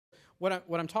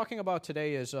What I'm talking about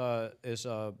today is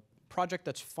a project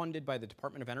that's funded by the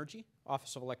Department of Energy,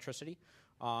 Office of Electricity.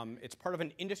 It's part of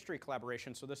an industry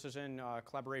collaboration, so this is in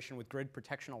collaboration with Grid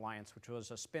Protection Alliance, which was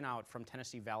a spin-out from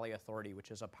Tennessee Valley Authority, which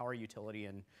is a power utility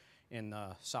in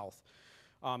the south.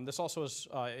 This also is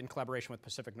in collaboration with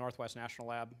Pacific Northwest National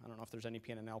Lab. I don't know if there's any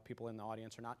PNNL people in the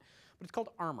audience or not, but it's called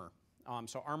ARMORE.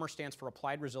 So ARMORE stands for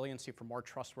Applied Resiliency for More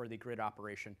Trustworthy Grid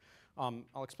Operation.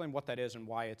 I'll explain what that is and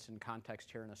why it's in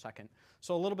context here in a second.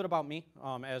 So a little bit about me.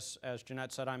 As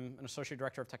Jeanette said, I'm an Associate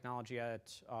Director of Technology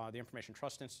at the Information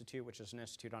Trust Institute, which is an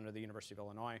institute under the University of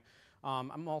Illinois.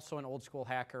 I'm also an old school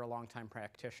hacker, a longtime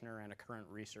practitioner, and a current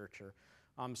researcher.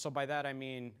 So by that I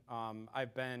mean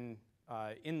I've been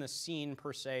in the scene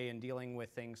per se and dealing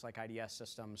with things like IDS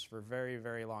systems for a very,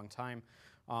 very long time.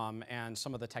 And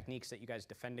some of the techniques that you guys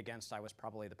defend against, I was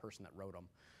probably the person that wrote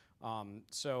them.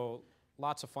 So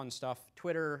lots of fun stuff.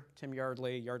 Twitter, Tim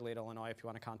Yardley, Yardley at Illinois if you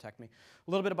want to contact me.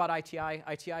 A little bit about ITI.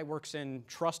 ITI works in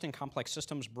trust and complex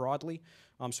systems broadly.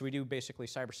 So we do basically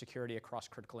cybersecurity across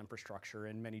critical infrastructure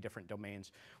in many different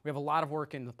domains. We have a lot of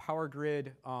work in the power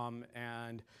grid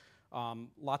and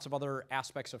lots of other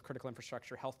aspects of critical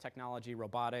infrastructure, health technology,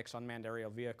 robotics, unmanned aerial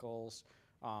vehicles,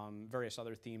 various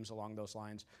other themes along those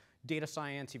lines. Data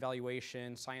science,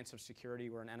 evaluation, science of security.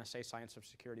 We're an NSA Science of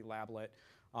Security lablet.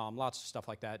 Lots of stuff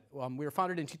like that. We were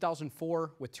founded in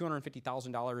 2004 with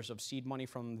 $250,000 of seed money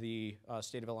from the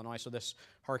state of Illinois. So this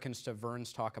harkens to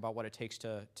Vern's talk about what it takes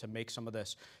to make some of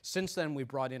this. Since then, we've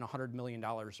brought in $100 million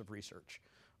of research.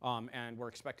 And we're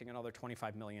expecting another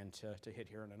 $25 million to hit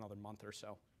here in another month or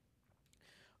so.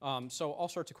 So all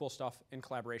sorts of cool stuff in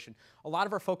collaboration. A lot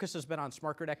of our focus has been on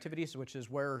smart grid activities, which is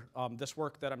where this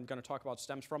work that I'm going to talk about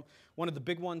stems from. One of the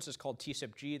big ones is called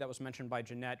TCIP-G. That was mentioned by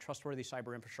Jeanette, Trustworthy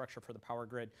Cyber Infrastructure for the Power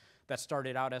Grid. That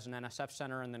started out as an NSF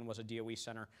center and then was a DOE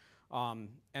center.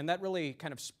 And that really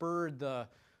kind of spurred the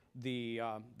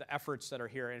efforts that are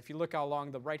here. And if you look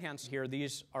along the right-hand side here,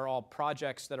 these are all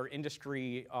projects that are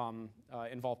industry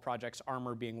involved projects,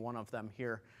 ARMORE being one of them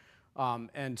here.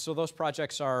 And so those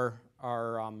projects are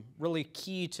really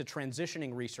key to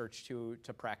transitioning research to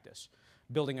practice,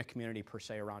 building a community per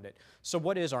se around it. So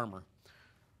what is ARMORE?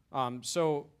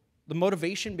 So the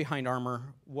motivation behind ARMORE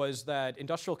was that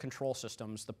industrial control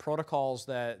systems, the protocols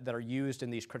that are used in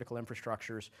these critical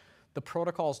infrastructures, the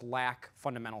protocols lack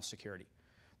fundamental security.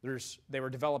 They were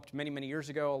developed many, many years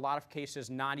ago, a lot of cases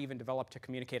not even developed to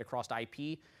communicate across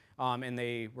IP. And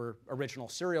they were original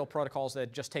serial protocols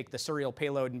that just take the serial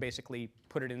payload and basically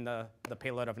put it in the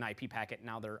payload of an IP packet.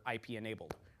 Now they're IP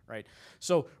enabled, right?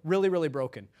 So really, really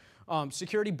broken.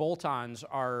 Security bolt-ons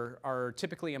are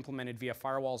typically implemented via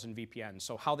firewalls and VPNs.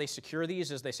 So how they secure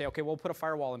these is they say, okay, we'll put a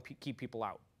firewall and keep people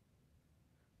out.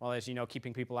 Well, as you know,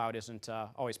 keeping people out isn't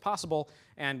always possible,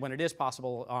 and when it is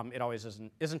possible, it always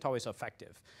isn't always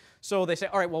effective. So they say,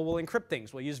 all right, well, we'll encrypt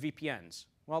things. We'll use VPNs.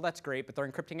 Well, that's great, but they're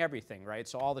encrypting everything, right?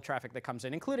 So all the traffic that comes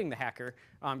in, including the hacker,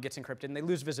 gets encrypted, and they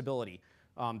lose visibility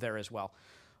there as well.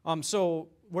 So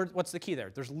what's the key there?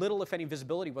 There's little, if any,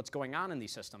 visibility of what's going on in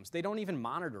these systems. They don't even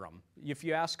monitor them. If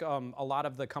you ask a lot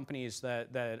of the companies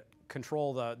that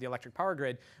control the electric power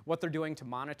grid what they're doing to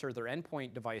monitor their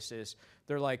endpoint devices,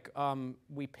 they're like,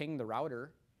 we ping the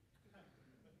router.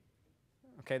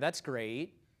 Okay, that's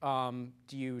great.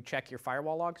 Do you check your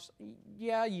firewall logs?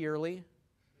 Yeah, yearly.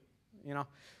 You know,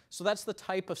 so that's the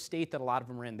type of state that a lot of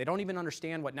them are in. They don't even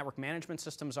understand what network management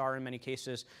systems are in many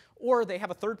cases, or they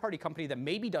have a third-party company that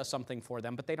maybe does something for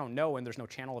them, but they don't know, and there's no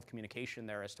channel of communication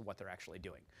there as to what they're actually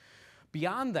doing.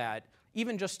 Beyond that,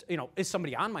 even just, you know, is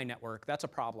somebody on my network? That's a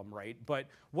problem, right? But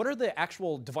what are the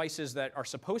actual devices that are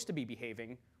supposed to be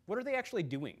behaving? What are they actually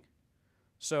doing?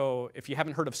 So if you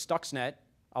haven't heard of Stuxnet,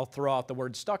 I'll throw out the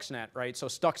word Stuxnet, right? So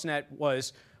Stuxnet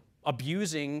was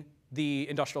abusing the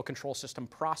industrial control system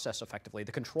process effectively,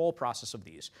 the control process of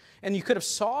these. And you could have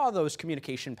saw those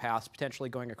communication paths potentially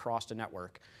going across a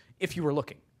network if you were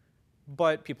looking,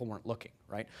 but people weren't looking,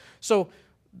 right? So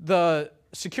the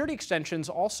security extensions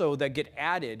also that get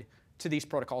added to these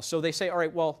protocols, so they say, all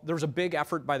right, well, there was a big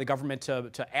effort by the government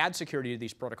to add security to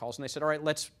these protocols, and they said, all right,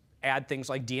 let's add things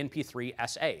like DNP3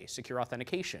 SA, secure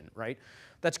authentication, right?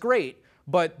 That's great,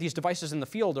 but these devices in the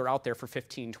field are out there for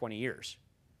 15, 20 years.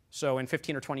 So in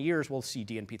 15 or 20 years, we'll see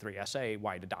DNP3 SA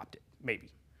wide adopted, maybe.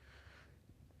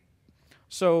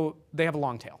 So they have a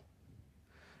long tail.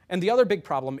 And the other big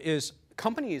problem is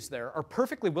companies there are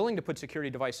perfectly willing to put security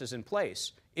devices in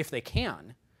place if they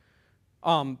can.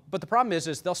 But the problem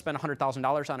is they'll spend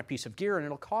 $100,000 on a piece of gear, and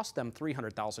it'll cost them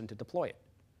 $300,000 to deploy it.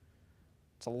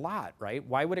 It's a lot, right?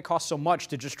 Why would it cost so much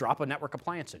to just drop a network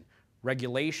appliance in?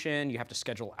 regulation, you have to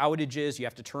schedule outages, you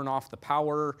have to turn off the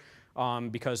power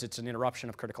because it's an interruption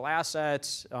of critical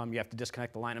assets, you have to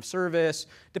disconnect the line of service,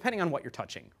 depending on what you're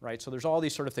touching, right? So there's all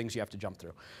these sort of things you have to jump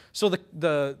through. So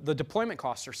the deployment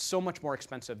costs are so much more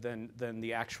expensive than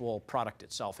the actual product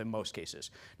itself in most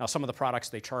cases. Now, some of the products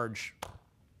they charge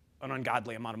an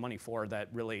ungodly amount of money for that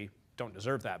really don't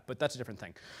deserve that, but that's a different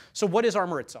thing. So what is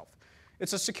ARMORE itself?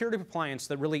 It's a security appliance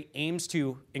that really aims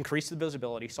to increase the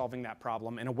visibility, solving that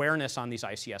problem, and awareness on these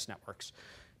ICS networks,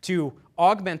 to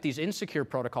augment these insecure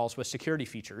protocols with security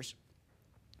features,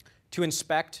 to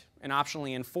inspect and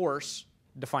optionally enforce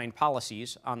defined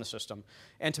policies on the system,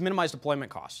 and to minimize deployment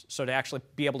costs, so to actually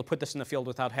be able to put this in the field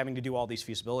without having to do all these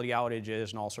feasibility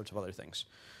outages and all sorts of other things.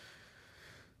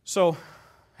 So it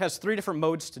has 3 different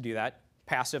modes to do that.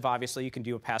 Passive, obviously, you can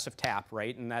do a passive tap,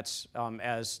 right? And that's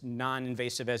as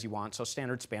non-invasive as you want, so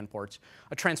standard span ports.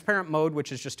 A transparent mode,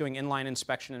 which is just doing inline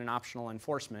inspection and optional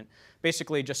enforcement.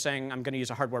 Basically just saying, I'm going to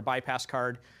use a hardware bypass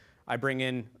card. I bring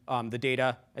in the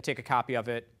data, I take a copy of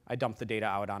it, I dump the data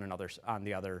out on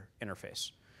the other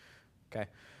interface. Okay.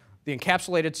 The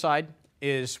encapsulated side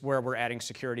is where we're adding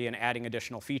security and adding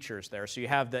additional features there. So you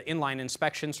have the inline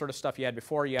inspection sort of stuff you had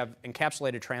before. You have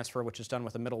encapsulated transfer, which is done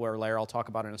with a middleware layer I'll talk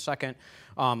about in a second,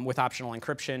 with optional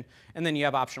encryption. And then you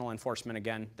have optional enforcement,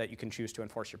 again, that you can choose to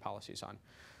enforce your policies on.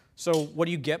 So what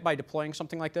do you get by deploying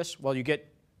something like this? Well, you get,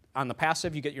 on the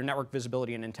passive, you get your network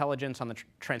visibility and intelligence. On the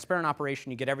transparent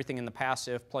operation, you get everything in the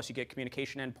passive, plus you get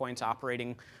communication endpoints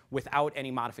operating without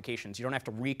any modifications. You don't have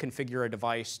to reconfigure a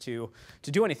device to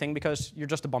do anything because you're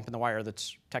just a bump in the wire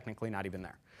that's technically not even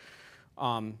there.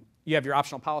 You have your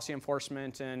optional policy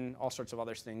enforcement and all sorts of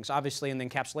other things. Obviously, in the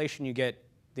encapsulation, you get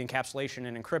the encapsulation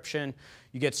and encryption.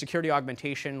 You get security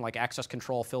augmentation, like access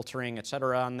control, filtering, et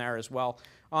cetera, on there as well.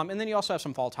 And then you also have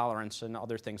some fault tolerance and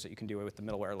other things that you can do with the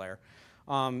middleware layer.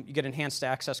 You get enhanced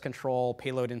access control,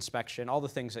 payload inspection, all the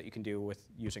things that you can do with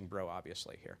using Bro,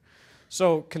 obviously, here.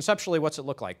 So conceptually, what's it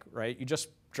look like, right? You just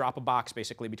drop a box,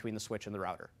 basically, between the switch and the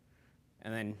router.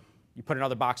 And then you put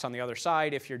another box on the other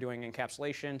side if you're doing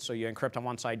encapsulation. So you encrypt on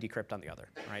one side, decrypt on the other,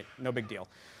 right? No big deal.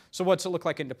 So what's it look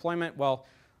like in deployment? Well,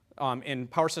 in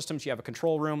power systems, you have a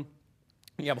control room.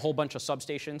 You have a whole bunch of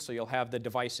substations. So you'll have the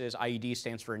devices. IED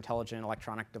stands for Intelligent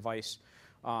Electronic Device.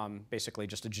 Basically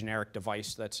just a generic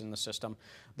device that's in the system,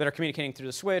 that are communicating through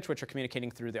the switch, which are communicating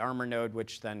through the ARMORE node,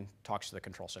 which then talks to the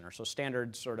control center. So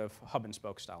standard sort of hub and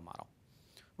spoke style model.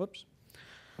 Whoops.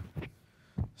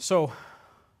 So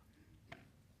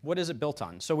what is it built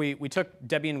on? So we took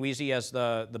Debian Wheezy as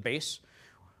the base.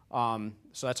 So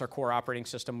that's our core operating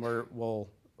system.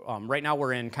 Right now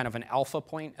we're in kind of an alpha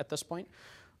point at this point.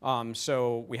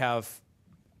 So we have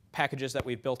packages that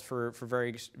we've built for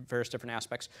various different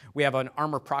aspects. We have an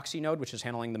ARMORE proxy node, which is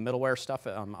handling the middleware stuff.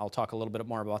 I'll talk a little bit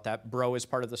more about that. Bro is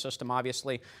part of the system,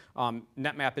 obviously.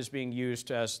 NetMap is being used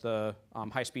as the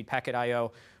high-speed packet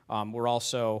I/O. We're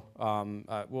also,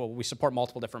 we support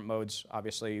multiple different modes.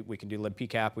 Obviously, we can do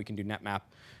libpcap, we can do NetMap,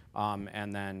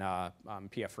 and then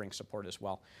PF-Ring support as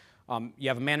well. You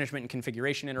have a management and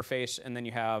configuration interface, and then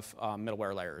you have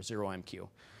middleware layer, 0MQ.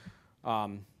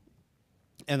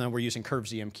 And then we're using curve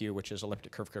ZMQ, which is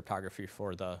elliptic curve cryptography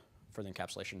for the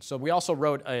encapsulation. So we also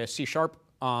wrote a C#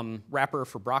 wrapper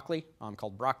for Broccoli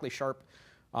called Broccoli Sharp.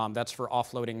 That's for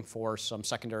offloading for some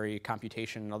secondary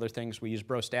computation and other things. We use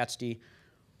BroStatsD,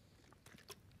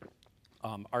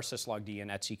 rsyslogd, and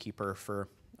etckeeper for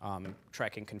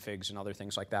tracking configs and other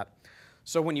things like that.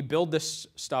 So when you build this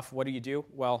stuff, what do?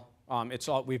 Well,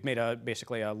 we've made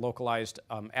basically a localized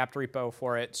apt repo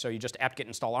for it. So you just apt-get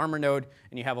install ARMORE node,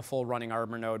 and you have a full running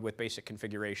ARMORE node with basic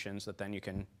configurations that then you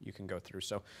can go through.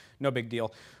 So no big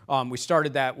deal. We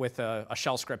started that with a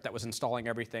shell script that was installing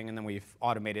everything, and then we've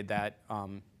automated that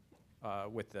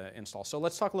with the install. So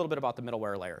let's talk a little bit about the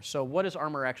middleware layer. So what does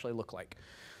ARMORE actually look like?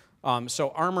 So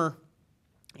ARMORE,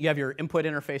 you have your input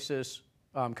interfaces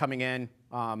coming in,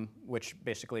 which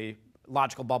basically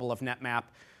logical bubble of NetMap.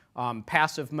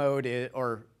 Passive mode,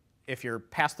 or if you're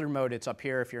pass-through mode, it's up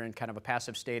here. If you're in kind of a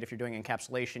passive state, if you're doing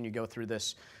encapsulation, you go through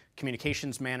this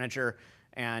communications manager.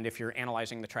 And if you're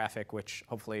analyzing the traffic, which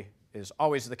hopefully is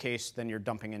always the case, then you're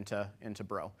dumping into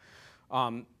Bro.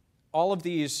 All of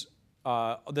these,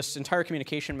 this entire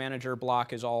communication manager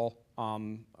block is all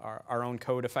our own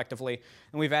code effectively.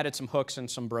 And we've added some hooks and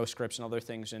some Bro scripts and other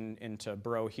things into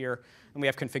Bro here. And we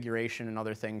have configuration and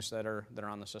other things that are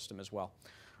on the system as well.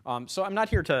 So I'm not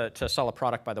here to sell a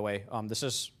product, by the way. This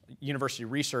is university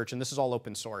research, and this is all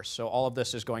open source. So all of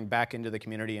this is going back into the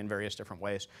community in various different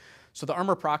ways. So the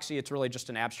ARMORE proxy, it's really just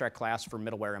an abstract class for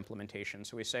middleware implementation.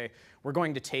 So we say we're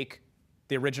going to take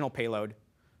the original payload,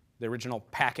 the original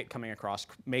packet coming across,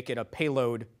 make it a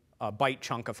payload byte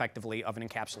chunk, effectively, of an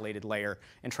encapsulated layer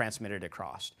and transmit it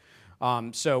across.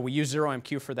 So we use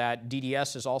 0MQ for that.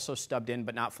 DDS is also stubbed in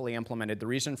but not fully implemented. The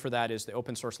reason for that is the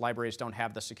open source libraries don't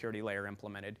have the security layer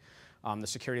implemented. The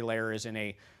security layer is in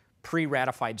a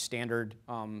pre-ratified standard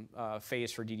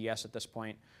phase for DDS at this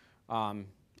point.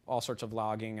 All sorts of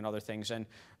logging and other things. And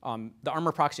the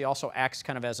ARMORE proxy also acts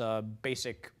kind of as a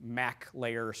basic MAC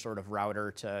layer sort of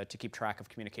router to keep track of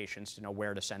communications, to know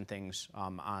where to send things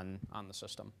on the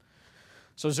system.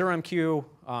 So 0MQ,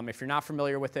 if you're not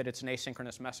familiar with it, it's an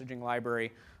asynchronous messaging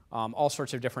library. All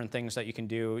sorts of different things that you can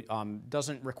do.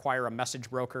 Doesn't require a message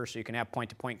broker, so you can have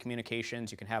point-to-point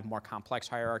communications. You can have more complex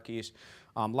hierarchies.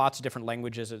 Lots of different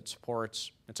languages it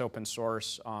supports. It's open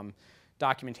source.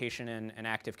 Documentation and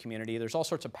active community. There's all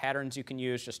sorts of patterns you can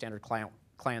use, just standard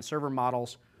client-server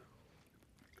models,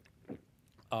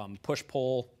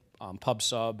 push-pull,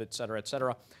 pub-sub, et cetera, et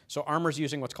cetera. So ARMORE's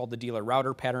using what's called the dealer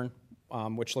router pattern,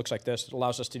 which looks like this. It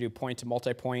allows us to do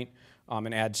point-to-multipoint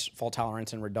and adds fault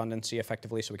tolerance and redundancy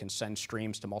effectively, so we can send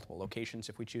streams to multiple locations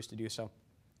if we choose to do so.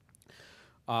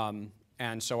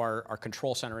 And so our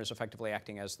control center is effectively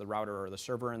acting as the router or the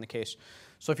server in the case.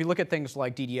 So if you look at things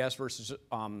like DDS versus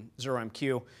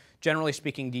 0MQ, generally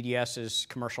speaking, DDS is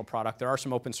commercial product. There are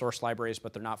some open source libraries,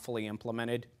 but they're not fully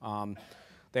implemented.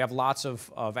 They have lots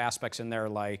of aspects in there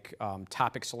like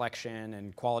topic selection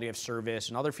and quality of service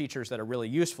and other features that are really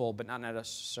useful, but not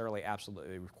necessarily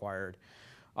absolutely required.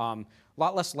 A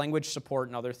lot less language support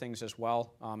and other things as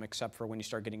well, except for when you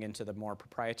start getting into the more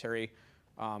proprietary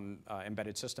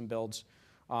embedded system builds.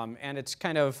 And it's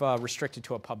kind of restricted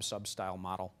to a pub-sub style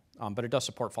model. But it does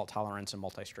support fault tolerance and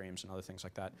multi-streams and other things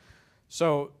like that.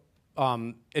 So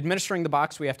administering the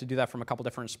box, we have to do that from a couple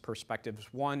different perspectives.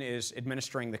 One is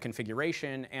administering the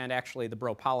configuration and actually the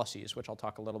bro policies, which I'll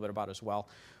talk a little bit about as well.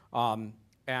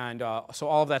 So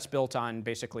all of that's built on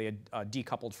basically a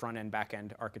decoupled front-end,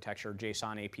 back-end architecture,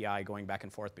 JSON API going back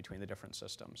and forth between the different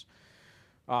systems.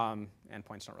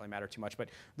 Endpoints don't really matter too much, but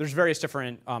there's various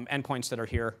different endpoints that are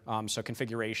here. So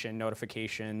configuration,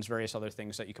 notifications, various other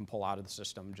things that you can pull out of the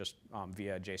system just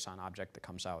via a JSON object that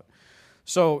comes out.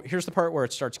 So here's the part where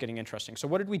it starts getting interesting. So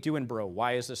what did we do in Bro?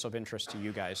 Why is this of interest to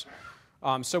you guys?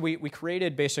 So we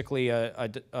created basically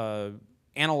a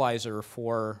analyzer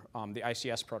for the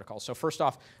ICS protocol. So first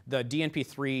off, the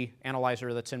DNP3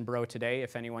 analyzer that's in Bro today,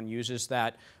 if anyone uses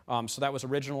that, so that was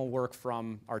original work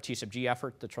from our T-sub-G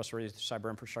effort, the Trustworthy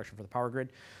Cyber Infrastructure for the Power Grid.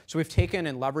 So we've taken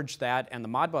and leveraged that and the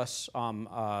Modbus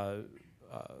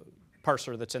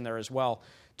parser that's in there as well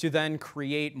to then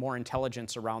create more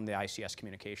intelligence around the ICS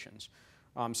communications.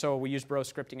 So we use Bro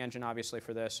scripting engine, obviously,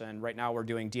 for this, and right now we're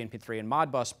doing DNP3 and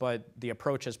Modbus, but the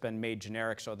approach has been made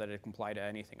generic so that it can apply to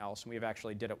anything else. And we've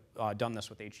actually done this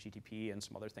with HTTP and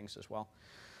some other things as well.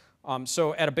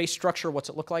 So at a base structure, what's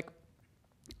it look like?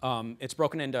 It's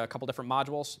broken into a couple different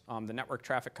modules. The network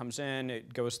traffic comes in.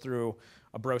 It goes through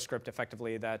a Bro script,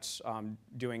 effectively, that's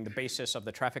doing the basis of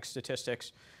the traffic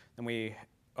statistics. Then we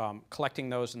collecting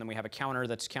those, and then we have a counter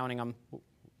that's counting them.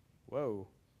 Whoa,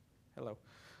 hello.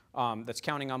 That's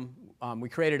counting them. We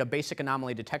created a basic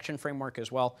anomaly detection framework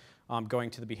as well, going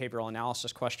to the behavioral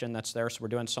analysis question that's there. So we're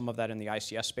doing some of that in the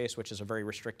ICS space, which is a very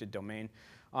restricted domain.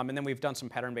 And then we've done some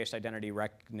pattern-based identity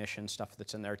recognition stuff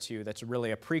that's in there too. That's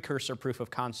really a precursor proof of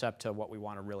concept to what we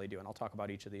want to really do, and I'll talk about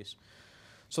each of these.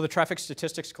 So the traffic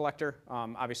statistics collector,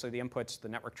 obviously the inputs, the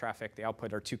network traffic, the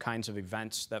output are two kinds of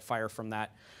events that fire from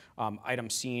that. Item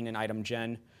seen and item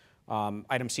gen.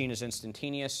 Item seen is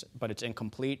instantaneous, but it's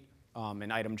incomplete.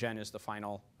 And item gen is the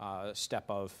final step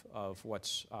of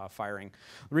what's firing.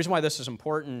 The reason why this is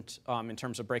important in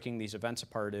terms of breaking these events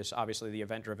apart is obviously the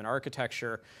event-driven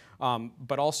architecture,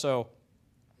 but also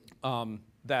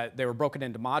that they were broken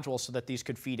into modules so that these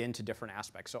could feed into different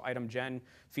aspects. So item gen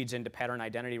feeds into pattern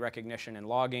identity recognition and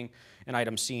logging, and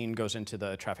item seen goes into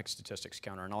the traffic statistics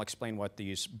counter. And I'll explain what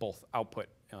these both output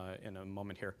in a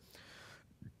moment here.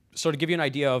 So to give you an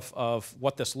idea of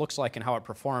what this looks like and how it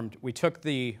performed, we took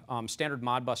the standard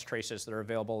Modbus traces that are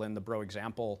available in the Bro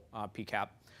example PCAP.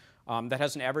 That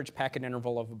has an average packet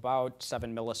interval of about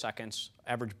 7 milliseconds,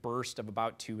 average burst of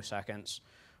about 2 seconds,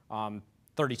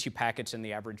 32 packets in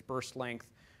the average burst length.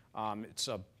 It's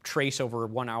a trace over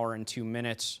 1 hour and 2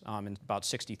 minutes and about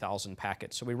 60,000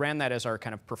 packets. So we ran that as our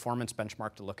kind of performance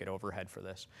benchmark to look at overhead for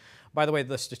this. By the way,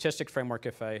 the statistics framework,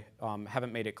 if I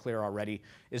haven't made it clear already,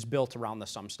 is built around the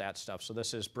SumStat stuff. So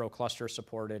this is Bro cluster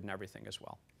supported and everything as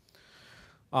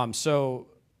well. So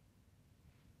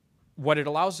what it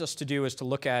allows us to do is to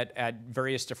look at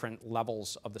various different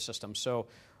levels of the system. So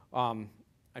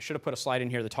I should have put a slide in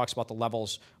here that talks about the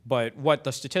levels, but what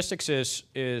the statistics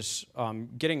is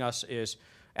getting us is,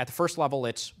 at the first level,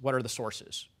 it's what are the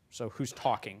sources? so who's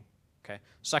talking. Okay.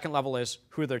 Second level is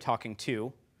who they're talking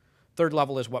to. Third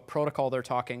level is what protocol they're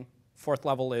talking. Fourth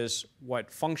level is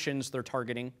what functions they're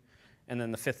targeting. And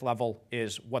then the fifth level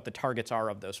is what the targets are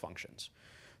of those functions.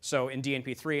 So in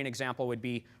DNP3, an example would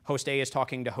be host A is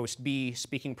talking to host B,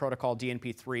 speaking protocol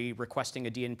DNP3, requesting a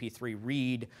DNP3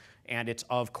 read, and it's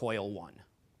of coil 1.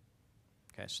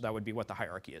 Okay, so that would be what the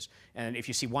hierarchy is. And if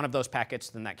you see one of those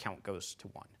packets, then that count goes to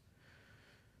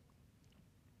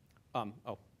 1.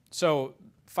 So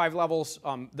 5 levels,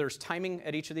 there's timing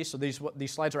at each of these. So these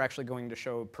slides are actually going to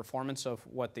show performance of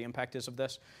what the impact is of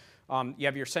this. You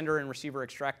have your sender and receiver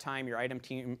extract time, your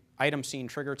item scene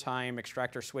trigger time,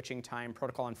 extractor switching time,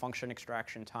 protocol and function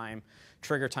extraction time,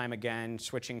 trigger time again,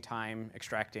 switching time,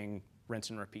 extracting, rinse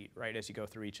and repeat, right, as you go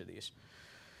through each of these.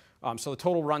 So the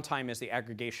total runtime is the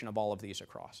aggregation of all of these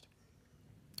across.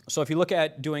 So if you look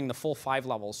at doing the full 5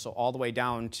 levels, so all the way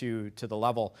down to the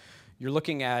level, you're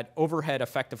looking at overhead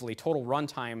effectively total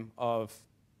runtime of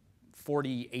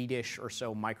 48-ish or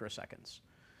so microseconds.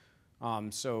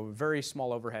 So very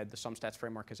small overhead. The SumStats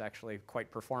framework is actually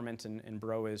quite performant, and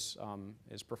Bro is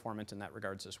performant in that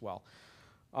regards as well.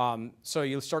 So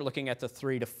you start looking at the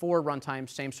 3 to 4 runtime,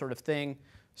 same sort of thing,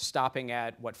 stopping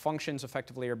at what functions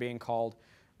effectively are being called,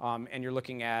 and you're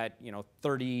looking at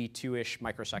 32-ish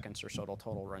microseconds or so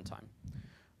total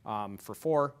runtime for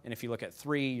 4. And if you look at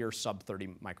 3, you're sub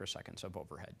 30 microseconds of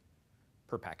overhead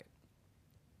per packet.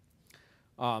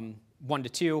 1 to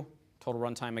 2 total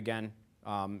runtime again.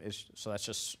 So that's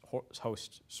just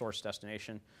host, source,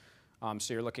 destination.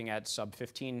 So you're looking at sub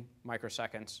 15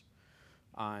 microseconds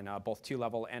on both 2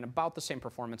 level and about the same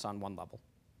performance on 1 level.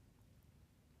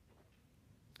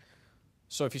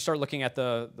 So if you start looking at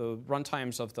the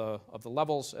runtimes of the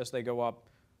levels as they go up,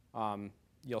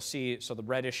 you'll see, so the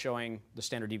red is showing the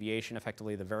standard deviation,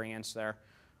 effectively the variance there.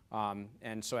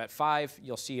 And so at 5,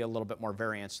 you'll see a little bit more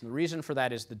variance. And the reason for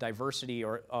that is the diversity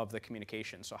of the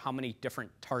communication. So how many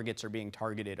different targets are being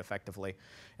targeted effectively.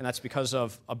 And that's because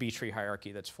of a B-tree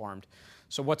hierarchy that's formed.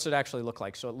 So what's it actually look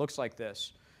like? So it looks like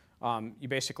this. You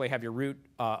basically have your root,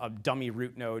 a dummy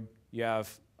root node. You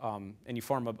have, and you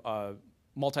form a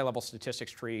multi-level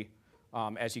statistics tree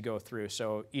as you go through.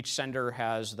 So each sender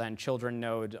has then children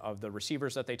node of the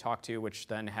receivers that they talk to, which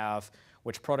then have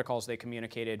which protocols they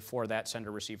communicated for that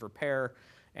sender-receiver pair,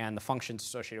 and the functions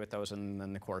associated with those, and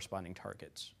then the corresponding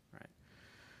targets.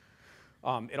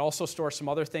 Right? It also stores some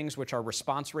other things, which are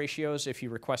response ratios. If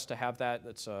you request to have that,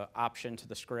 that's an option to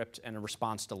the script, and a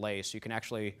response delay. So you can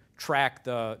actually track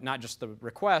not just the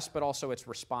request, but also its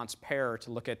response pair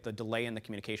to look at the delay in the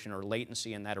communication or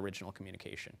latency in that original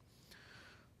communication.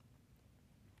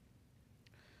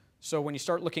 So when you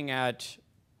start looking at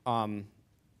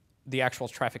the actual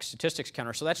traffic statistics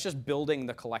counter, so that's just building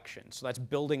the collection. So that's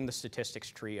building the statistics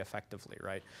tree effectively,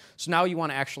 right? So now you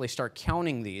want to actually start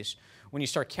counting these. When you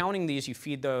start counting these, you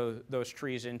feed those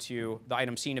trees into the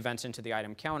item scene events into the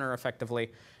item counter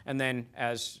effectively. And then,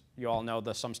 as you all know,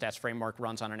 the SumStats framework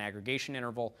runs on an aggregation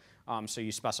interval. So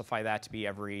you specify that to be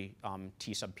every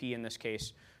T sub P in this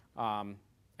case. And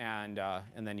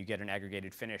then you get an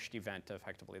aggregated finished event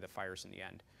effectively that fires in the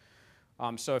end.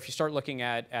 So if you start looking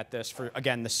at this for,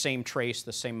 again, the same trace,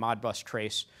 the same Modbus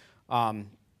trace,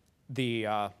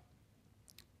 the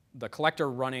collector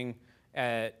running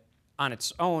on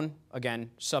its own,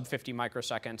 again, sub 50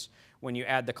 microseconds. When you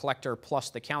add the collector plus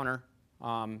the counter,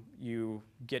 you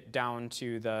get down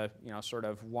to the sort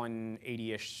of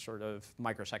 180-ish sort of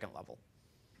microsecond level.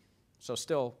 So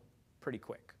still pretty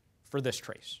quick for this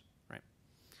trace.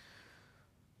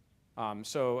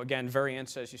 So again,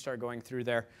 variance as you start going through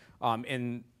there.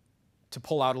 And to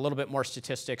pull out a little bit more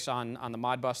statistics on the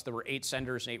Modbus, there were 8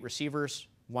 senders and 8 receivers,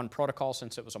 1 protocol.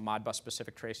 Since it was a Modbus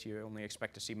specific trace, you only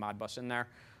expect to see Modbus in there.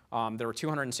 There were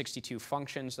 262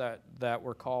 functions that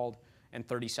were called and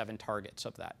 37 targets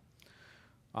of that.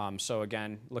 So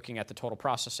again, looking at the total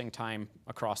processing time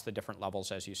across the different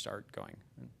levels as you start going.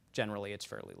 Generally, it's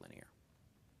fairly linear.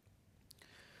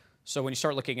 So when you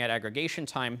start looking at aggregation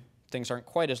time, things aren't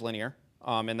quite as linear,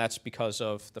 and that's because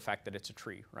of the fact that it's a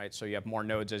tree, right? So you have more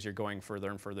nodes as you're going further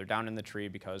and further down in the tree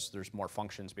because there's more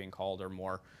functions being called or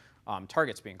more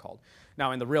targets being called.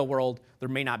 Now, in the real world, there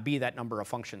may not be that number of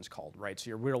functions called, right?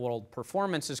 So your real-world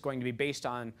performance is going to be based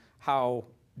on how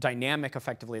dynamic,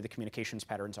 effectively, the communications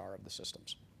patterns are of the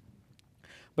systems.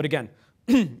 But again,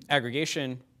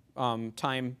 aggregation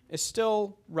time is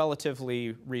still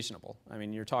relatively reasonable. I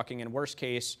mean, you're talking in worst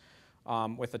case,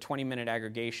 with a 20-minute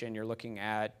aggregation, you're looking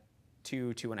at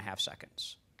 2.5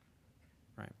 seconds,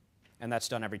 right? And that's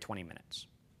done every 20 minutes.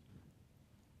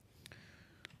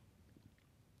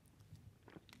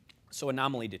 So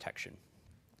anomaly detection.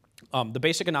 The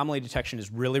basic anomaly detection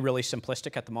is really, really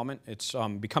simplistic at the moment. It's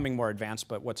becoming more advanced,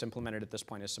 but what's implemented at this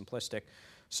point is simplistic.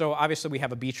 So obviously we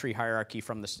have a B-tree hierarchy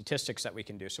from the statistics that we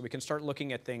can do. So we can start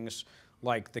looking at things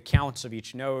like the counts of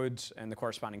each nodes and the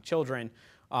corresponding children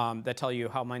that tell you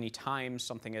how many times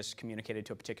something is communicated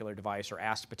to a particular device or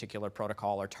asked a particular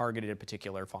protocol or targeted a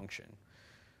particular function.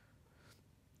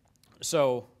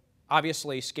 So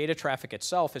obviously, SCADA traffic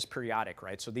itself is periodic,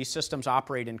 right? So these systems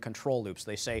operate in control loops.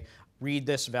 They say, read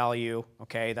this value,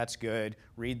 okay, that's good.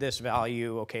 Read this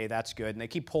value, okay, that's good. And they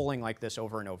keep polling like this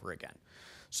over and over again.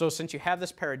 So since you have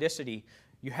this periodicity,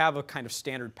 you have a kind of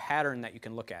standard pattern that you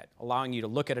can look at, allowing you to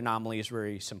look at anomalies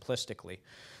very simplistically.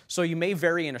 So you may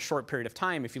vary in a short period of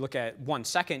time. If you look at 1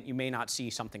 second, you may not see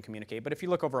something communicate. But if you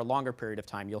look over a longer period of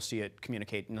time, you'll see it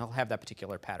communicate, and it'll have that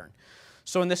particular pattern.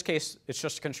 So in this case, it's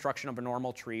just a construction of a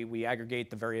normal tree. We aggregate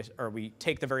the various, or we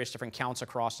take the various different counts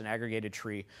across an aggregated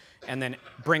tree, and then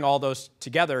bring all those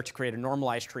together to create a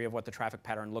normalized tree of what the traffic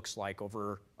pattern looks like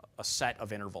over a set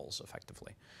of intervals,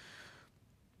 effectively.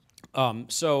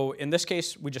 So in this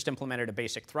case, we just implemented a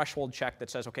basic threshold check that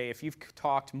says, okay, if you've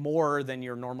talked more than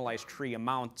your normalized tree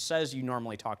amount says you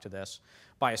normally talk to this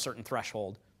by a certain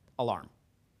threshold, alarm.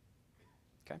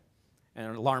 Okay? And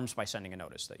it alarms by sending a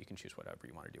notice that you can choose whatever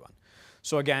you want to do on.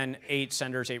 So again, 8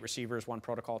 senders, 8 receivers, 1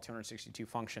 protocol, 262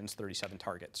 functions, 37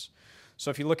 targets.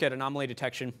 So if you look at anomaly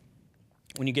detection,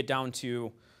 when you get down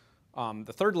to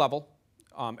the third level,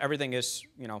 everything is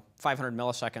 500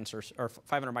 milliseconds or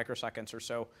 500 microseconds or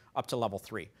so up to level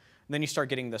 3. And then you start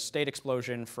getting the state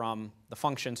explosion from the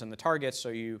functions and the targets, so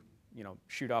you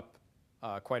shoot up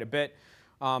quite a bit.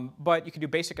 But you can do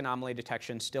basic anomaly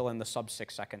detection still in the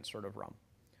sub-6 second sort of realm.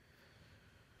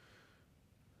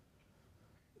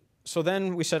 So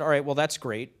then we said, all right, well, that's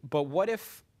great, but what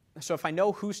if, so if I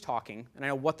know who's talking and I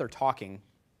know what they're talking,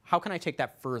 how can I take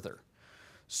that further?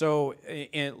 So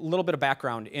a little bit of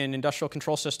background. In industrial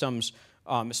control systems,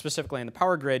 specifically in the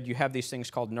power grid, you have these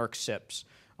things called NERC SIPs,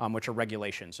 which are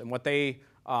regulations. And what they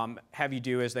have you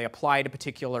do is they apply to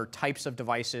particular types of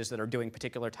devices that are doing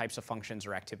particular types of functions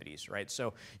or activities, right?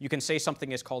 So you can say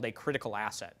something is called a critical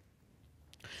asset.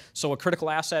 So a critical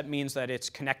asset means that it's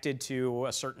connected to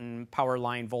a certain power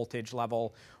line voltage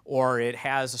level, or it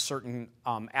has a certain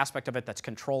aspect of it that's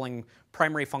controlling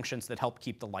primary functions that help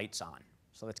keep the lights on.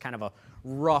 So that's kind of a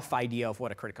rough idea of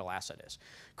what a critical asset is.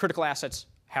 Critical assets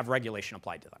have regulation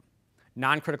applied to them.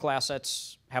 Non-critical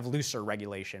assets have looser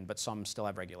regulation, but some still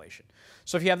have regulation.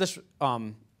 So if you have this,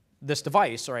 this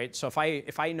device, right, so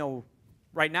if I know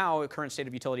right now, the current state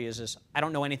of utility is I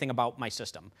don't know anything about my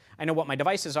system. I know what my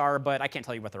devices are, but I can't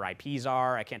tell you what their IPs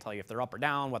are. I can't tell you if they're up or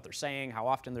down, what they're saying, how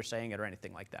often they're saying it, or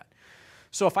anything like that.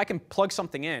 So if I can plug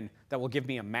something in that will give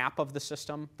me a map of the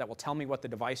system, that will tell me what the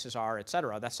devices are, et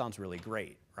cetera, that sounds really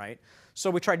great, right? So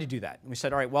we tried to do that. And we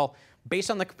said, all right, well, based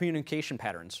on the communication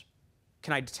patterns,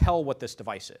 can I tell what this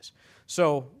device is?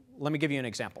 So let me give you an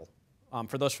example.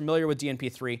 For those familiar with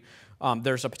DNP3,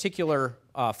 there's a particular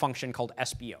function called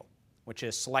SBO, which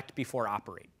is select before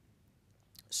operate.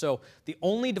 So the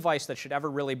only device that should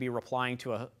ever really be replying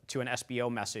to an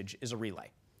SBO message is a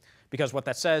relay. Because what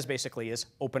that says basically is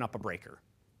open up a breaker,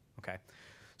 okay?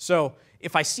 So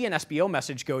if I see an SBO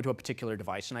message go to a particular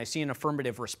device and I see an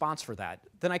affirmative response for that,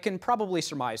 then I can probably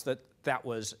surmise that that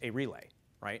was a relay,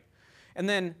 right? And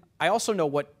then I also know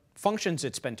what functions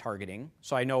it's been targeting.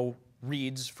 So I know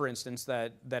reads, for instance,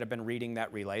 that have been reading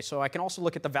that relay. So I can also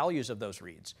look at the values of those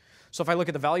reads. So if I look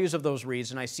at the values of those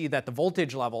reads and I see that the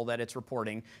voltage level that it's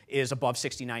reporting is above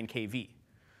 69 kV,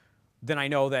 then I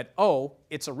know that, oh,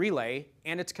 it's a relay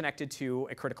and it's connected to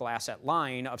a critical asset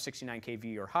line of 69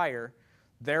 kV or higher,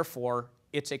 therefore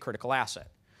it's a critical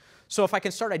asset. So if I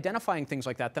can start identifying things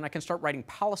like that, then I can start writing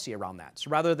policy around that.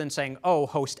 So rather than saying, oh,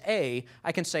 host A,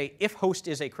 I can say, if host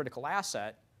is a critical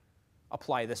asset,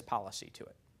 apply this policy to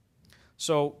it.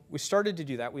 So we started to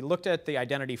do that. We looked at the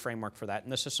identity framework for that,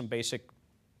 and this is some basic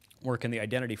work in the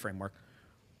identity framework.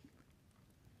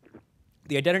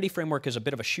 The identity framework is a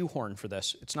bit of a shoehorn for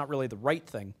this. It's not really the right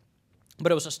thing,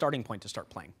 but it was a starting point to start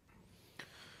playing.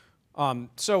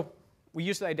 So we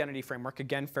use the identity framework,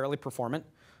 again, fairly performant.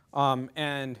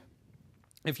 And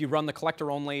if you run the collector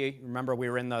only, remember we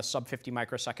were in the sub 50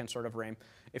 microsecond sort of range.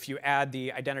 If you add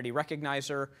the identity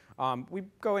recognizer, we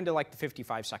go into like the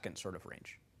 55 second sort of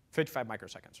range, 55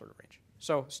 microsecond sort of range.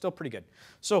 So still pretty good.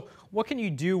 So what can you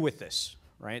do with this,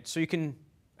 right? So you can,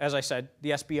 as I said,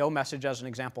 the SBO message as an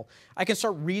example, I can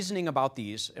start reasoning about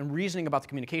these and reasoning about the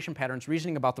communication patterns,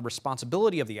 reasoning about the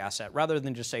responsibility of the asset rather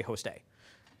than just say host A.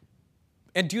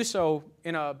 And do so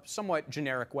in a somewhat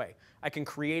generic way. I can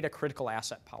create a critical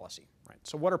asset policy, right?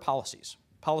 So what are policies?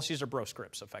 Policies are bro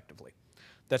scripts, effectively,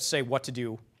 that say what to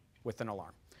do with an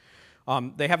alarm.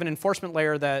 They have an enforcement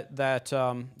layer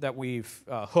that we've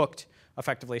hooked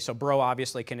effectively. So Bro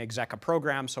obviously can exec a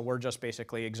program, so we're just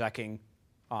basically execing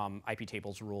IP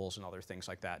tables, rules, and other things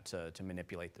like that to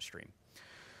manipulate the stream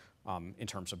in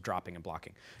terms of dropping and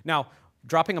blocking. Now,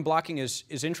 dropping and blocking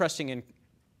is interesting in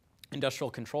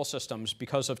industrial control systems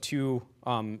because of two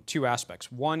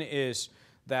aspects. One is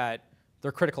that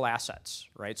they're critical assets,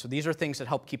 right? So these are things that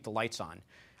help keep the lights on.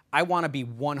 I want to be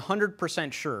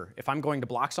 100% sure if I'm going to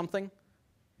block something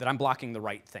that I'm blocking the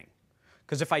right thing.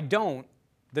 Because if I don't,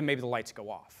 then maybe the lights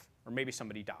go off, or maybe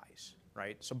somebody dies,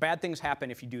 right? So bad things happen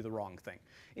if you do the wrong thing.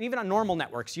 And even on normal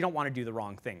networks, you don't want to do the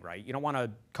wrong thing, right? You don't want to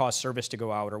cause service to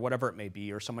go out or whatever it may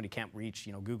be, or somebody can't reach,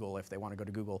 Google if they want to go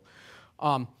to Google.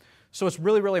 So it's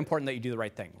really, really important that you do the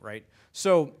right thing, right?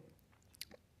 So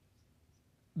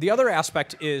the other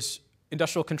aspect is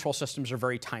industrial control systems are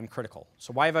very time critical.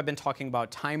 So why have I been talking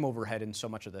about time overhead in so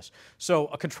much of this? So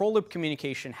a control loop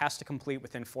communication has to complete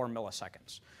within 4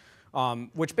 milliseconds,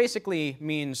 which basically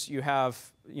means you have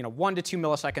 1 to 2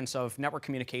 milliseconds of network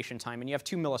communication time, and you have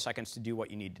 2 milliseconds to do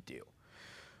what you need to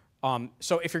do.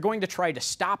 So if you're going to try to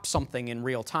stop something in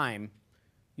real time,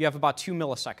 you have about 2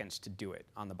 milliseconds to do it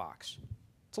on the box.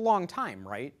 It's a long time,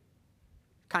 right?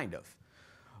 Kind of.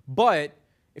 But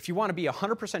if you want to be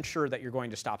 100% sure that you're going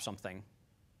to stop something,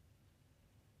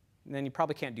 then you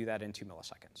probably can't do that in 2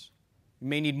 milliseconds. You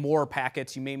may need more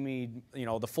packets. You may need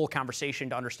the full conversation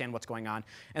to understand what's going on.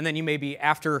 And then you may be,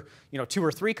 after 2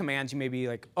 or 3 commands, you may be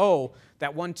like, oh,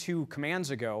 that 1-2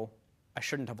 commands ago, I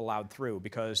shouldn't have allowed through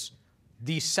because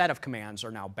these set of commands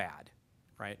are now bad,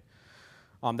 right?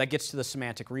 That gets to the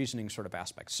semantic reasoning sort of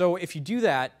aspect. So if you do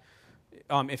that,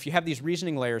 if you have these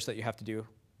reasoning layers that you have to do,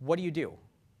 what do you do?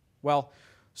 Well,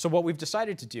 so what we've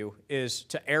decided to do is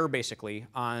to err basically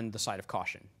on the side of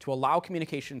caution, to allow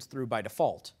communications through by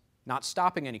default, not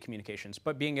stopping any communications,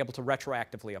 but being able to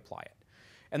retroactively apply it.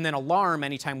 And then alarm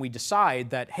anytime we decide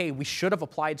that, hey, we should have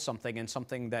applied something and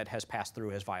something that has passed through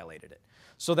has violated it.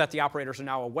 So that the operators are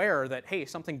now aware that, hey,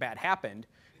 something bad happened,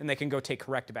 and they can go take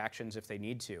corrective actions if they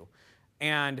need to.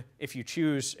 And if you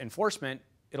choose enforcement,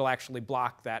 it'll actually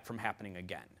block that from happening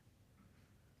again,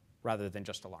 rather than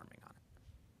just alarming on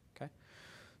it. Okay?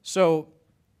 So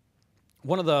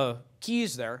one of the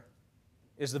keys there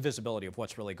is the visibility of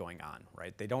what's really going on,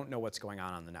 right? They don't know what's going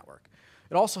on the network.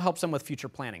 It also helps them with future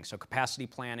planning, so capacity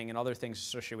planning and other things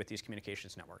associated with these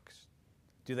communications networks.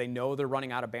 Do they know they're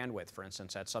running out of bandwidth, for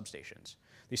instance, at substations?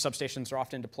 These substations are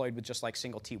often deployed with just like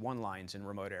single T1 lines in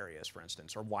remote areas, for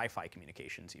instance, or Wi-Fi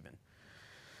communications even.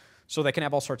 So they can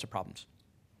have all sorts of problems.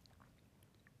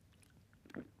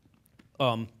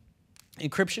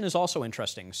 Encryption is also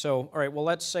interesting. So, all right, well,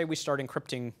 let's say we start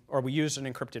encrypting, or we use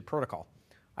an encrypted protocol.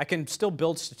 I can still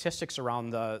build statistics around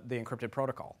the encrypted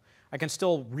protocol. I can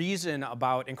still reason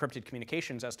about encrypted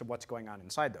communications as to what's going on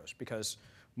inside those, because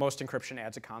most encryption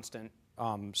adds a constant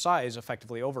size,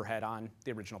 effectively overhead, on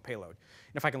the original payload.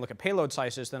 And if I can look at payload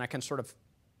sizes, then I can sort of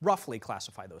roughly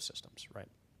classify those systems, right?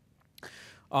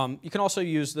 You can also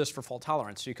use this for fault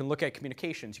tolerance. So you can look at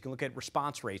communications. You can look at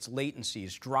response rates,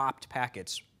 latencies, dropped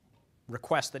packets,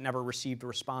 requests that never received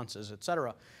responses, et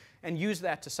cetera, and use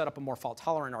that to set up a more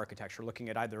fault-tolerant architecture, looking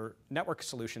at either network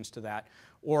solutions to that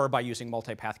or by using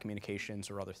multipath communications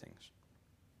or other things.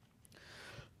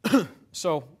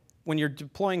 So when you're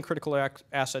deploying critical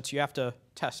assets, you have to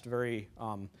test very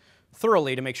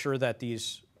thoroughly to make sure that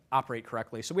these operate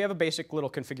correctly. So we have a basic little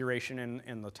configuration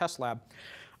in the test lab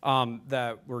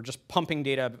that we're just pumping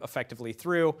data effectively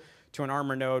through to an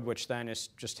ARMORE node, which then is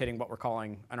just hitting what we're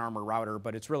calling an ARMORE router,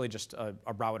 but it's really just a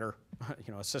router,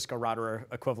 a Cisco router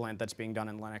equivalent that's being done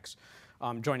in Linux,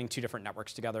 joining 2 different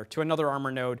networks together to another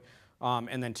ARMORE node,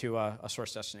 and then to a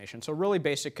source destination. So really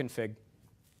basic config.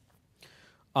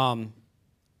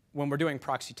 When we're doing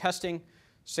proxy testing,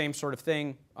 same sort of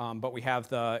thing, but we have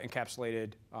the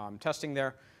encapsulated testing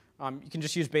there. You can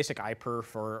just use basic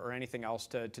iPerf or anything else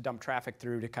to dump traffic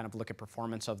through to kind of look at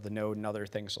performance of the node and other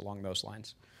things along those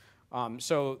lines.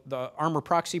 So the ARMORE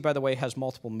proxy, by the way, has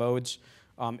multiple modes.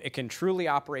 It can truly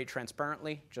operate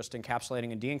transparently, just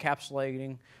encapsulating and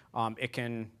de-encapsulating. It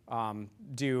can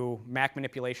do MAC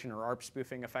manipulation or ARP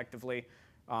spoofing effectively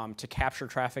to capture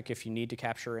traffic if you need to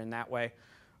capture in that way.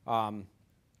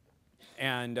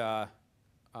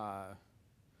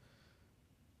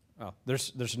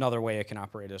 There's another way it can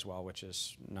operate as well, which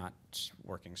is not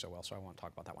working so well, so I won't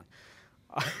talk about that one.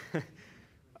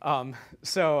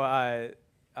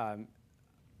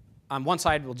 On one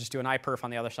side, we'll just do an iPerf.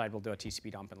 On the other side, we'll do a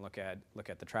TCP dump and look at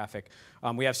the traffic.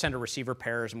 We have sender-receiver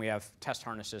pairs, and we have test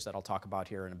harnesses that I'll talk about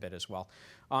here in a bit as well.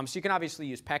 So you can obviously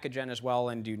use package-gen as well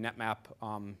and do netmap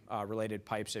related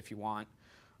pipes if you want.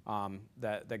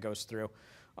 that goes through.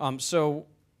 So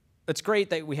it's great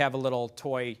that we have a little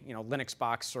toy, Linux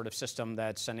box sort of system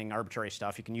that's sending arbitrary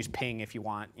stuff. You can use ping if you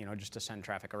want, just to send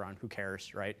traffic around. Who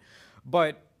cares, right?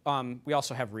 But we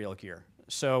also have real gear.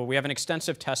 So we have an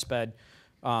extensive test bed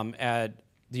at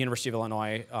the University of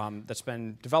Illinois that's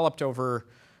been developed over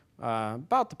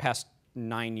about the past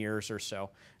 9 years or so.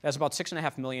 It has about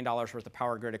 $6.5 million worth of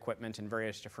power grid equipment in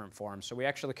various different forms. So we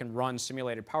actually can run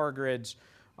simulated power grids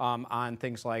on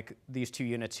things like these two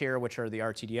units here, which are the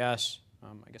RTDS.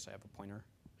 I guess I have a pointer.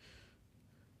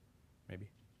 Maybe.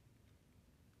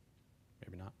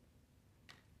 Maybe not.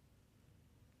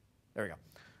 There we go.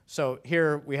 So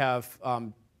here we have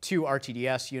 2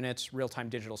 RTDS units, real-time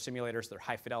digital simulators. They're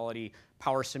high-fidelity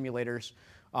power simulators.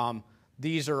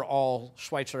 These are all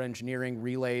Schweitzer engineering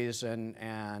relays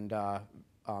and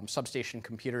substation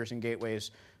computers and gateways.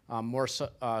 More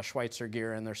Schweitzer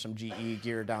gear, and there's some GE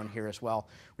gear down here as well.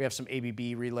 We have some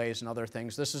ABB relays and other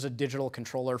things. This is a digital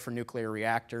controller for nuclear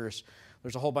reactors.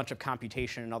 There's a whole bunch of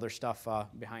computation and other stuff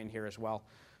behind here as well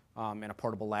in a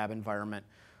portable lab environment.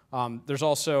 There's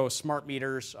also smart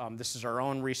meters. This is our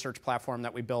own research platform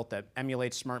that we built that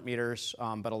emulates smart meters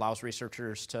but allows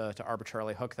researchers to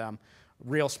arbitrarily hook them.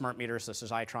 Real smart meters, this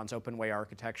is Itron's open-way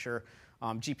architecture,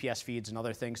 GPS feeds and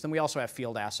other things. Then we also have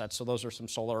field assets, so those are some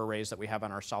solar arrays that we have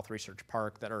on our South Research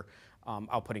Park that are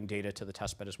outputting data to the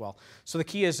test bed as well. So the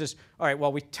key is, all right,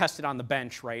 well, we test it on the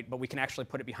bench, right, but we can actually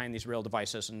put it behind these real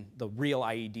devices and the real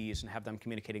IEDs and have them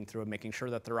communicating through and making sure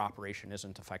that their operation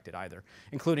isn't affected either,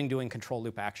 including doing control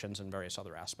loop actions and various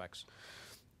other aspects.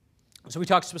 So we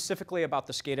talked specifically about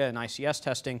the SCADA and ICS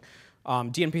testing.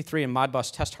 DNP3 and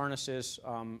Modbus test harnesses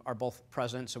are both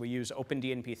present, so we use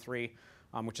OpenDNP3,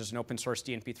 which is an open source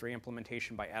DNP3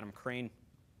 implementation by Adam Crane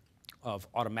of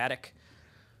Automatic.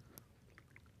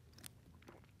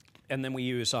 And then we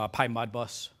use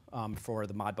PyModbus for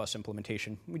the Modbus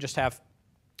implementation. We just have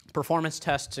performance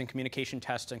tests and communication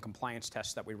tests and compliance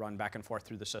tests that we run back and forth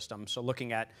through the system. So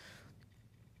looking at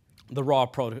the raw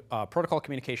protocol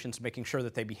communications, making sure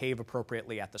that they behave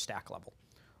appropriately at the stack level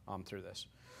through this.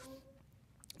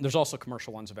 There's also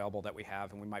commercial ones available that we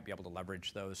have, and we might be able to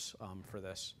leverage those for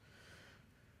this.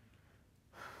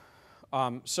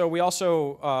 So we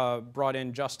also brought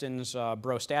in Justin's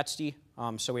BroStatSD.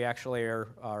 So we actually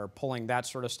are pulling that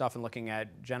sort of stuff and looking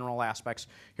at general aspects.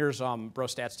 Here's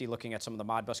BroStatSD looking at some of the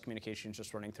Modbus communications,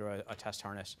 just running through a test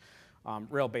harness.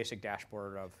 Real basic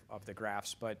dashboard of the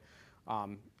graphs, but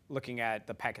looking at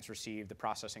the packets received, the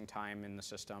processing time in the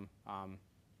system.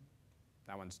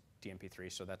 That one's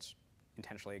DNP3, so that's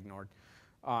intentionally ignored.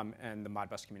 And the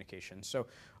Modbus communication. So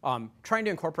trying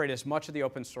to incorporate as much of the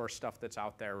open source stuff that's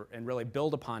out there and really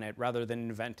build upon it rather than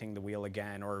inventing the wheel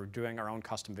again or doing our own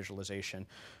custom visualization.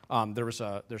 There's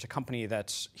a company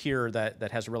that's here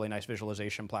that has a really nice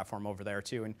visualization platform over there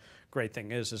too. And great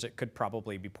thing is it could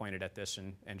probably be pointed at this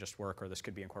and just work, or this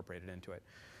could be incorporated into it.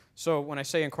 So when I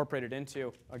say incorporated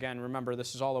into, again, remember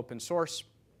this is all open source.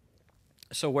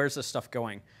 So where's this stuff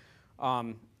going?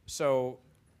 So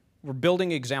we're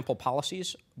building example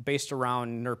policies based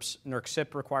around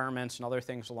NERC-CIP requirements and other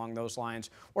things along those lines,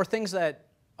 or things that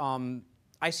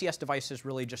ICS devices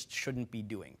really just shouldn't be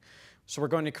doing. So we're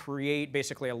going to create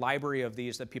basically a library of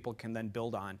these that people can then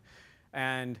build on.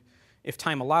 And if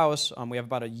time allows, we have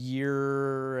about a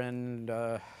year and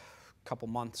a couple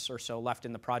months or so left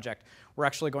in the project. We're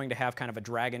actually going to have kind of a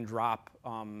drag and drop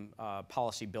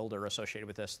policy builder associated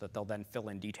with this that they'll then fill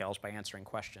in details by answering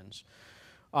questions.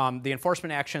 The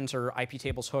enforcement actions are IP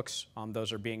tables hooks.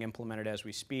 Those are being implemented as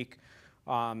we speak.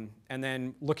 And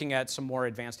then looking at some more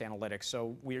advanced analytics.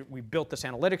 So we built this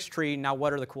analytics tree. Now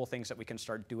what are the cool things that we can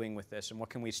start doing with this? And what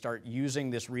can we start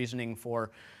using this reasoning for?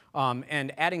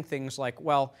 And adding things like,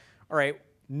 well, all right,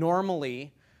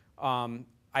 normally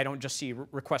I don't just see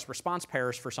request response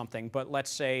pairs for something, but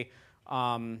let's say,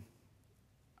 I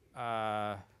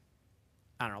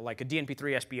don't know, like a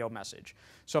DNP3 SBO message.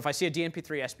 So if I see a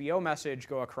DNP3 SBO message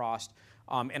go across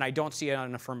and I don't see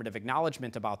an affirmative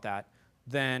acknowledgement about that,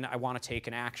 then I want to take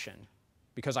an action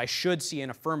because I should see an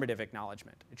affirmative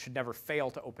acknowledgement. It should never fail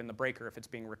to open the breaker if it's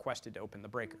being requested to open the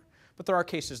breaker. But there are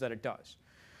cases that it does.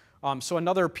 So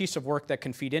another piece of work that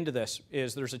can feed into this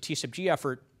is there's a TSIP-G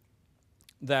effort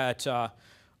that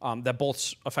that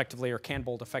bolts effectively or can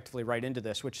bolt effectively right into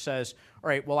this, which says, all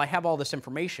right, well, I have all this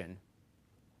information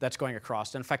that's going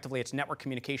across, and effectively it's network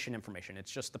communication information.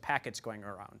 It's just the packets going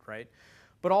around, right?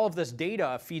 But all of this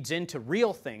data feeds into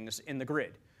real things in the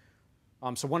grid.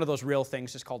 So one of those real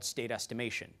things is called state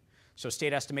estimation. So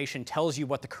state estimation tells you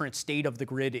what the current state of the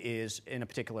grid is in a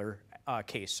particular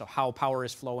case. So how power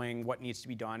is flowing, what needs to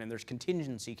be done, and there's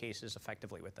contingency cases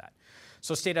effectively with that.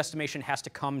 So state estimation has to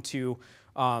come to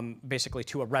basically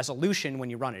to a resolution when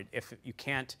you run it. If you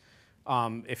can't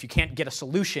get a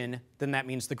solution, then that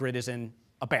means the grid is in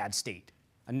a bad state,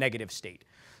 a negative state.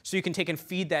 So you can take and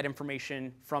feed that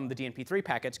information from the DNP3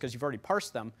 packets, because you've already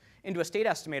parsed them, into a state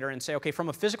estimator and say, okay, from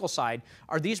a physical side,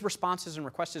 are these responses and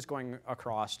requests going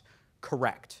across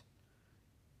correct?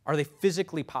 Are they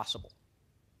physically possible?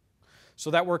 So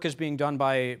that work is being done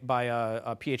by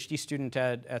a PhD student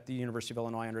at the University of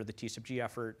Illinois under the T-sub-G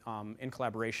effort in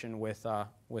collaboration with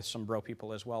some bro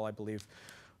people as well, I believe,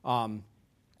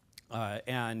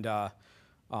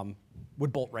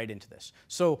 would bolt right into this.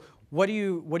 So what do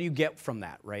you get from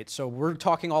that, right? So we're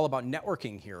talking all about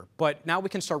networking here, but now we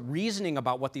can start reasoning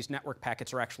about what these network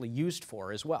packets are actually used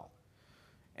for as well,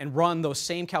 and run those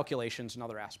same calculations in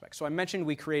other aspects. So I mentioned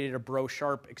we created a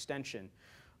bro-sharp extension.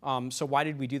 So why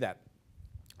did we do that?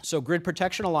 So Grid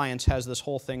Protection Alliance has this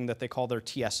whole thing that they call their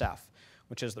TSF,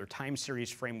 which is their time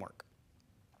series framework.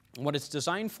 And what it's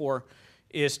designed for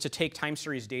is to take time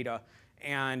series data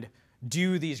and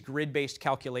do these grid-based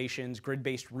calculations,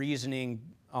 grid-based reasoning,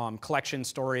 collection,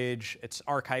 storage, its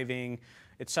archiving,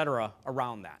 et cetera,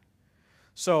 around that.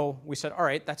 So we said, all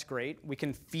right, that's great. We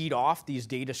can feed off these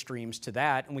data streams to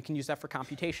that, and we can use that for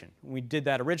computation. We did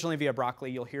that originally via Broccoli.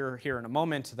 You'll hear here in a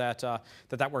moment that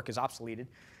that work is obsoleted,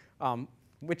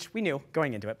 which we knew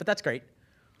going into it, but that's great.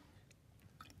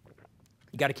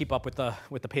 You got to keep up with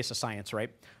the pace of science, right?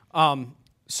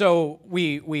 So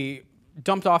we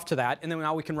dumped off to that, and then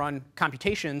now we can run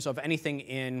computations of anything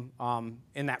in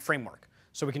that framework.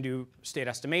 So we can do state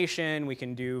estimation, we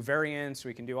can do variance,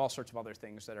 we can do all sorts of other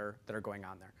things that are going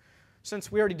on there.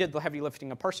 Since we already did the heavy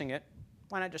lifting of parsing it,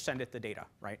 why not just send it the data,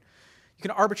 right? You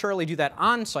can arbitrarily do that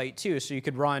on site too, so you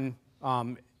could run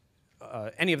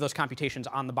any of those computations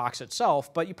on the box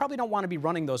itself, but you probably don't want to be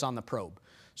running those on the probe.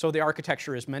 So the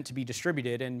architecture is meant to be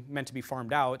distributed and meant to be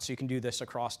farmed out, so you can do this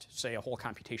across, say, a whole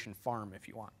computation farm if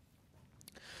you want.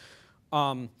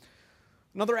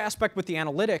 Another aspect with the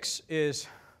analytics is,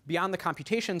 beyond the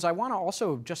computations, I want to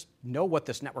also just know what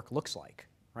this network looks like,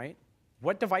 right?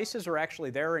 What devices are actually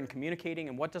there and communicating,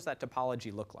 and what does that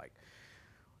topology look like?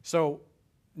 So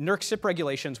NERC SIP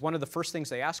regulations, one of the first things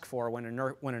they ask for when a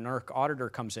NERC auditor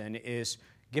comes in is,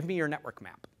 give me your network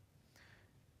map.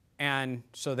 And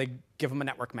so they give them a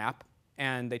network map,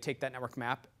 and they take that network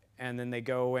map, and then they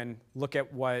go and look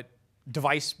at what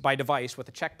device by device with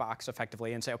a checkbox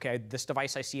effectively and say, okay, this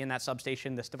device I see in that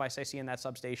substation, this device I see in that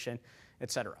substation,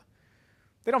 et cetera.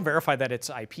 They don't verify that its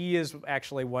IP is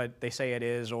actually what they say it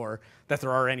is, or that there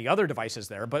are any other devices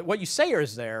there, but what you say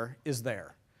is there is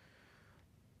there.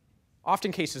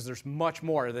 Often cases, there's much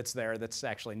more that's there that's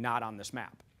actually not on this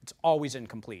map. It's always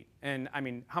incomplete. And I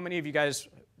mean, how many of you guys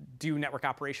do network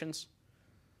operations?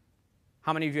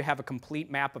 How many of you have a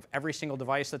complete map of every single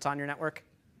device that's on your network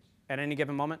at any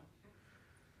given moment?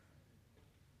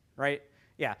 Right?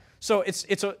 Yeah. So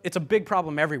it's a big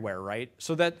problem everywhere, right?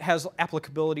 So that has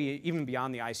applicability even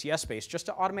beyond the ICS space, just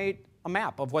to automate a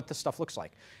map of what this stuff looks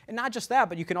like. And not just that,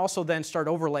 but you can also then start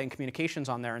overlaying communications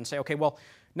on there and say, okay, well,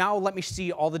 now let me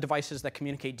see all the devices that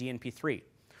communicate DNP3.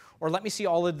 Or let me see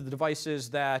all of the devices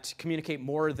that communicate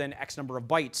more than X number of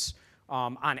bytes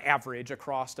on average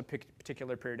across a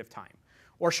particular period of time.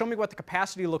 Or show me what the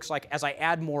capacity looks like as I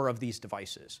add more of these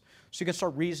devices. So you can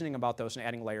start reasoning about those and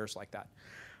adding layers like that.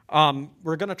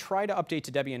 We're going to try to update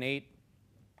to Debian 8.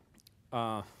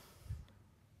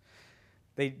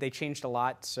 They changed a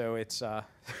lot, so it's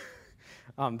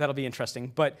that'll be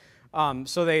interesting. But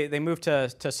so they moved to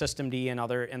systemd and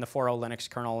other in the 4.0 Linux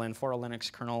kernel, and 4.0 Linux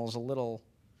kernel is a little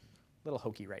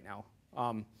hokey right now.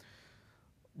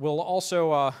 We'll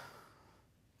also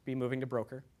be moving to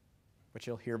Broker, which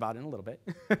you'll hear about in a little bit.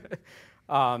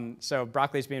 So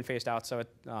Broccoli is being phased out, so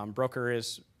Broker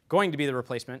is going to be the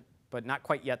replacement, but not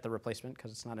quite yet the replacement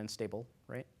because it's not unstable,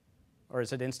 right? Or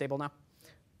is it unstable now?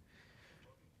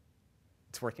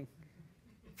 It's working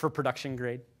for production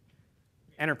grade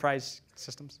enterprise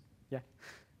systems. Yeah.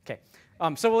 Okay.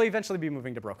 So we'll eventually be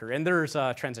moving to Broker, and there's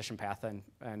a transition path,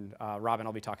 and Robin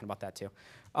will be talking about that too.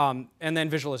 And then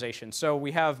visualization. So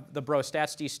we have the Bro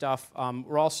StatsD stuff.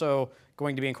 We're also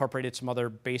going to be incorporated some other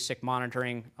basic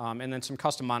monitoring, and then some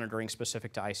custom monitoring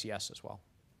specific to ICS as well.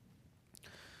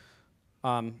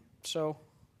 So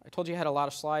I told you I had a lot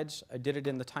of slides. I did it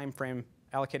in the time frame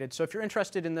allocated. So if you're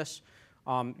interested in this,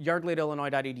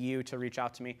 yardley@illinois.edu to reach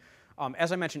out to me.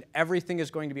 As I mentioned, everything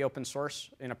is going to be open source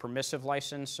in a permissive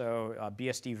license, so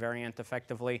BSD variant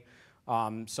effectively.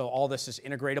 So all this is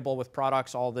integratable with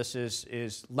products. All this is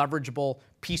leverageable.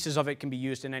 Pieces of it can be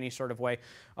used in any sort of way.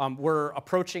 We're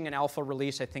approaching an alpha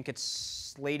release. I think it's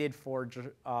slated for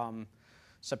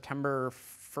September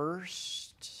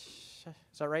 1st.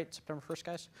 Is that right? September 1st,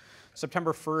 guys?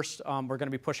 September 1st, we're going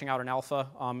to be pushing out an alpha.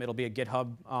 It'll be a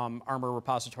GitHub ARMORE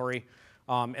repository,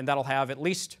 and that'll have at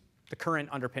least the current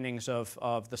underpinnings of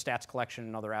the stats collection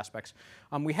and other aspects.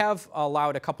 We have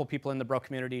allowed a couple people in the Bro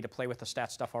community to play with the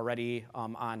stats stuff already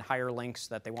on higher links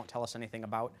that they won't tell us anything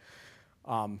about.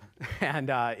 And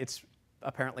it's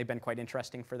apparently been quite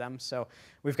interesting for them. So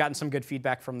we've gotten some good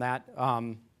feedback from that.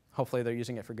 Hopefully they're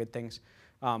using it for good things.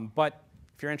 But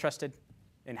if you're interested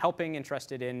in helping,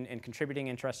 interested in contributing,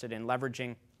 interested in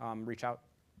leveraging, reach out.